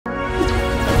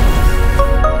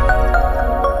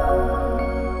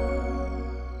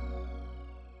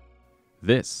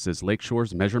This is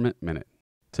Lakeshore's Measurement Minute.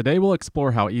 Today we'll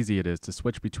explore how easy it is to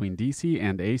switch between DC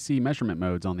and AC measurement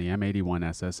modes on the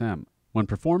M81-SSM. When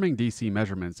performing DC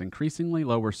measurements, increasingly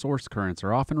lower source currents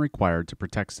are often required to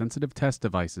protect sensitive test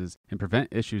devices and prevent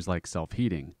issues like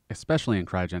self-heating, especially in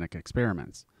cryogenic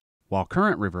experiments. While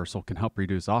current reversal can help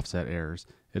reduce offset errors,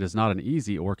 it is not an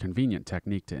easy or convenient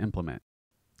technique to implement.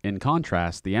 In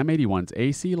contrast, the M81's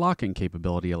AC locking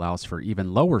capability allows for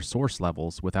even lower source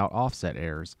levels without offset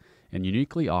errors and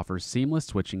uniquely offers seamless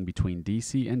switching between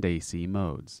DC and AC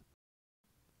modes.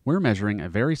 We're measuring a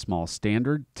very small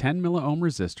standard 10 milliohm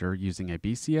resistor using a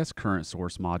BCS current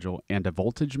source module and a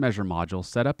voltage measure module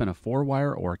set up in a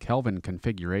 4-wire or Kelvin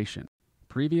configuration.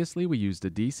 Previously, we used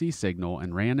a DC signal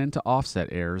and ran into offset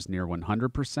errors near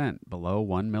 100% below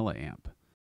 1 milliamp.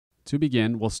 To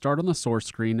begin, we'll start on the source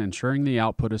screen, ensuring the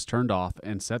output is turned off,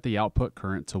 and set the output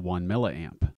current to 1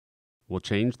 milliamp. We'll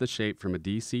change the shape from a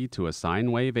DC to a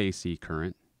sine wave AC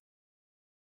current.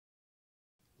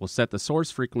 We'll set the source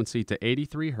frequency to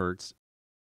 83 Hz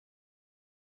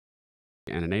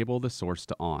and enable the source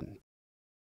to on.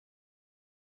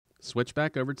 Switch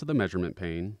back over to the measurement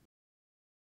pane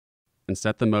and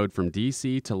set the mode from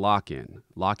DC to lock-in,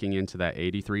 locking into that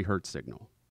 83 Hz signal.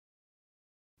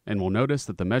 And we'll notice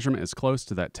that the measurement is close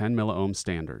to that 10 milliohm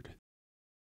standard.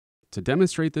 To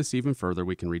demonstrate this even further,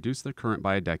 we can reduce the current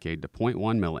by a decade to 0.1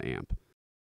 milliamp.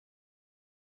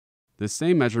 This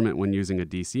same measurement when using a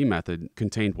DC method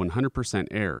contained 100%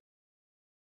 error.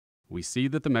 We see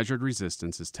that the measured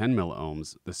resistance is 10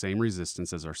 milliohms, the same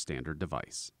resistance as our standard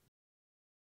device.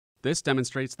 This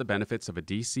demonstrates the benefits of a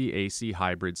DC-AC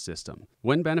hybrid system.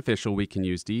 When beneficial, we can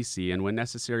use DC, and when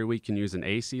necessary, we can use an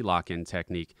AC lock-in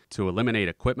technique to eliminate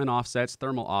equipment offsets,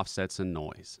 thermal offsets, and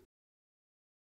noise.